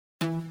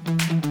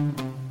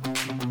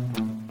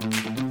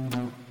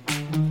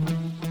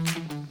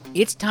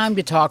it's time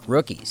to talk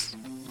rookies.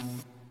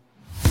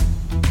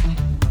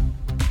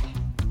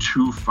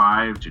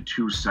 2.5 to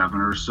 2.7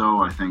 or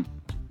so. I think,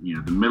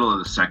 the middle of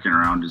the second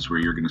round is where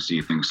you're going to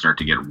see things start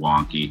to get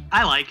wonky.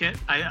 I like it.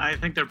 I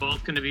think they're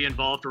both going to be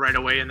involved right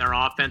away in their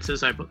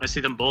offenses. I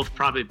see them both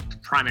probably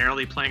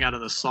primarily playing out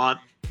of the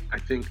slot. I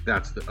think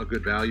that's a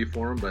good value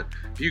for them, but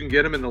if you can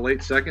get them in the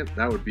late second,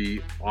 that would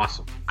be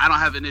awesome. I don't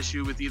have an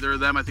issue with either of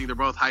them. I think they're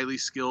both highly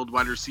skilled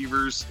wide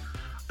receivers,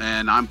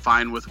 and I'm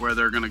fine with where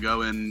they're going to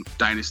go in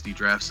dynasty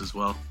drafts as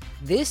well.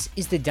 This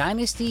is the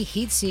Dynasty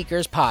Heat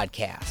Seekers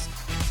podcast.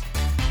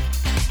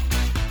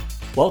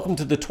 Welcome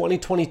to the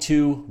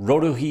 2022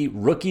 Roto Heat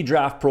rookie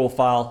draft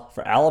profile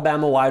for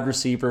Alabama wide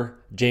receiver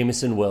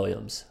Jameson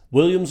Williams.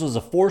 Williams was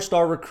a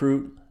 4-star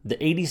recruit, the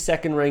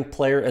 82nd ranked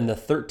player and the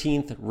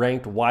 13th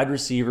ranked wide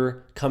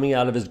receiver coming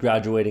out of his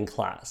graduating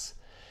class.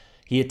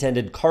 He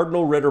attended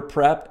Cardinal Ritter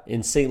Prep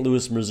in St.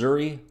 Louis,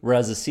 Missouri, where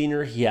as a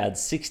senior he had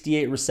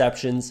 68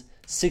 receptions,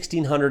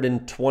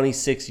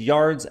 1,626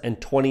 yards, and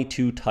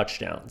 22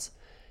 touchdowns.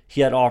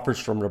 He had offers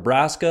from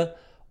Nebraska,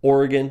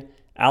 Oregon,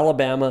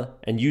 Alabama,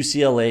 and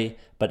UCLA,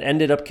 but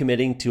ended up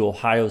committing to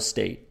Ohio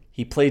State.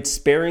 He played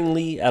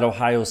sparingly at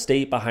Ohio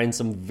State behind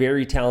some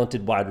very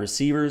talented wide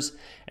receivers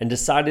and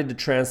decided to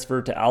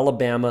transfer to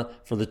Alabama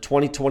for the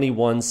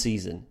 2021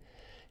 season.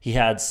 He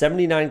had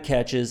 79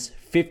 catches,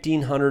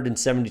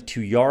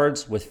 1,572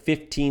 yards with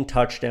 15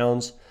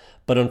 touchdowns,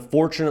 but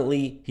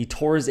unfortunately, he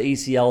tore his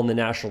ACL in the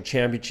national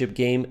championship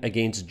game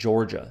against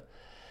Georgia.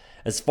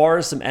 As far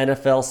as some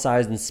NFL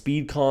size and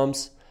speed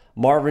comps,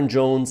 Marvin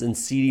Jones and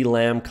CeeDee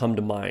Lamb come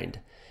to mind.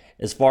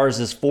 As far as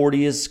his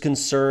 40 is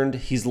concerned,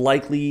 he's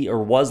likely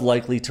or was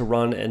likely to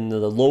run in the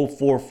low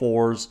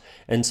 4.4s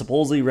and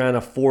supposedly ran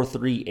a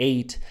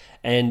 4.38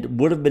 and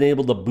would have been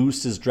able to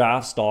boost his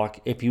draft stock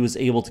if he was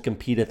able to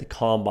compete at the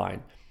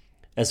combine.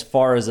 As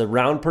far as a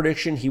round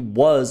prediction, he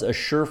was a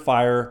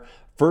surefire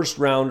first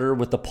rounder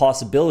with the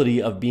possibility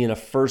of being a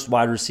first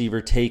wide receiver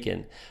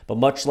taken. But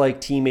much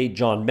like teammate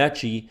John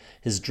Mechie,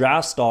 his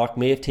draft stock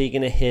may have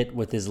taken a hit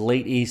with his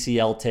late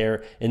ACL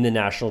tear in the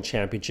national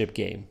championship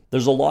game.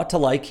 There's a lot to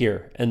like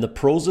here, and the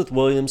pros with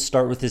Williams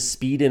start with his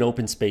speed in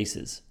open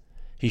spaces.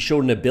 He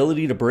showed an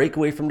ability to break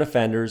away from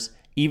defenders,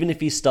 even if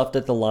he's stuffed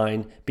at the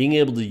line, being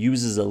able to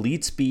use his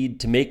elite speed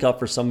to make up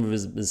for some of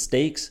his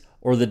mistakes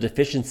or the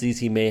deficiencies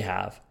he may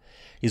have.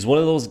 He's one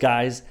of those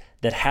guys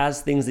that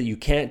has things that you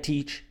can't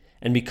teach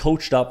and be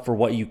coached up for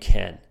what you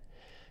can.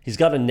 He's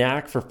got a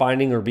knack for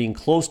finding or being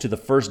close to the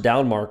first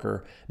down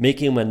marker,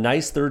 making him a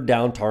nice third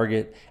down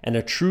target and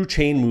a true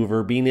chain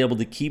mover, being able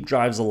to keep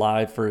drives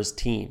alive for his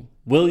team.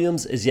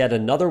 Williams is yet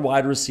another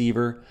wide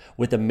receiver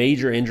with a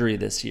major injury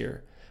this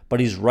year, but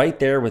he's right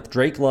there with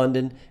Drake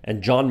London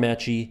and John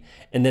Mechie,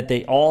 and that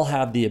they all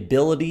have the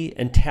ability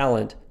and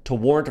talent to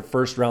warrant a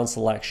first round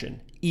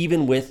selection,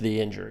 even with the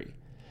injury.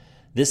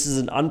 This is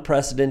an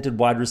unprecedented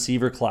wide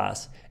receiver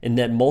class in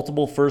that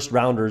multiple first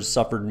rounders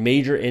suffered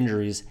major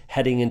injuries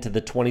heading into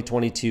the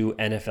 2022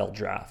 NFL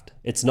draft.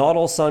 It's not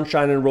all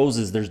sunshine and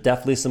roses. There's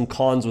definitely some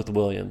cons with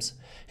Williams.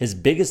 His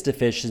biggest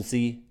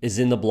deficiency is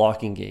in the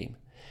blocking game.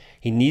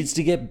 He needs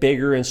to get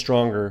bigger and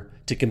stronger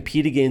to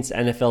compete against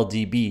NFL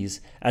DBs,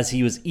 as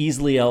he was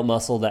easily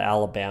outmuscled at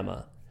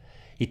Alabama.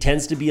 He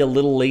tends to be a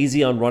little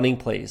lazy on running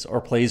plays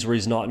or plays where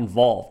he's not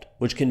involved,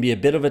 which can be a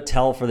bit of a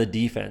tell for the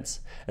defense,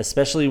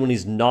 especially when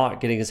he's not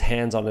getting his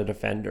hands on a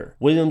defender.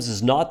 Williams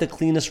is not the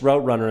cleanest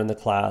route runner in the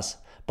class,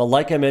 but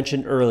like I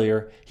mentioned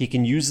earlier, he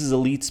can use his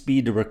elite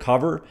speed to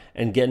recover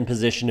and get in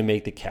position to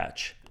make the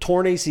catch.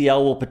 Torn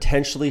ACL will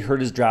potentially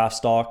hurt his draft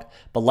stock,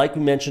 but like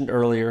we mentioned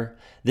earlier,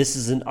 this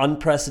is an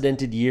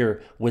unprecedented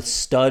year with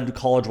stud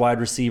college wide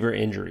receiver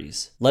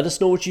injuries. Let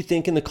us know what you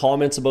think in the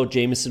comments about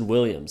Jameson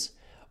Williams.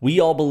 We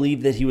all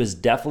believe that he was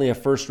definitely a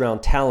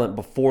first-round talent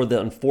before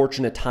the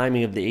unfortunate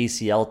timing of the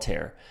ACL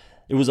tear.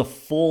 It was a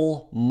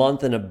full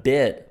month and a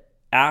bit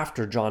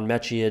after John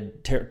Mechie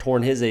had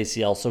torn his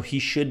ACL, so he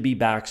should be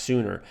back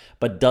sooner.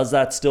 But does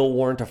that still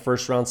warrant a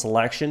first-round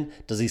selection?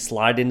 Does he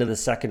slide into the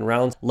second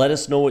round? Let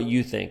us know what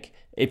you think.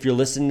 If you're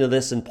listening to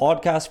this in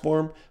podcast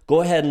form,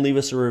 go ahead and leave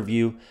us a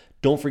review.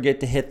 Don't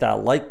forget to hit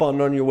that like button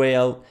on your way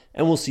out,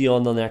 and we'll see you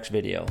on the next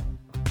video.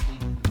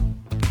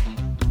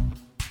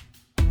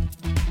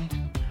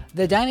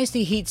 The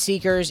Dynasty Heat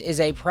Seekers is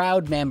a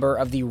proud member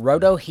of the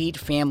Roto Heat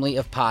family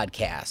of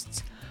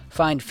podcasts.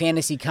 Find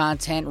fantasy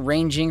content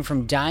ranging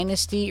from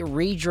Dynasty,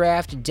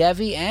 Redraft,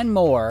 Devy, and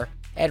more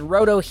at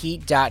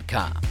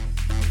rotoheat.com.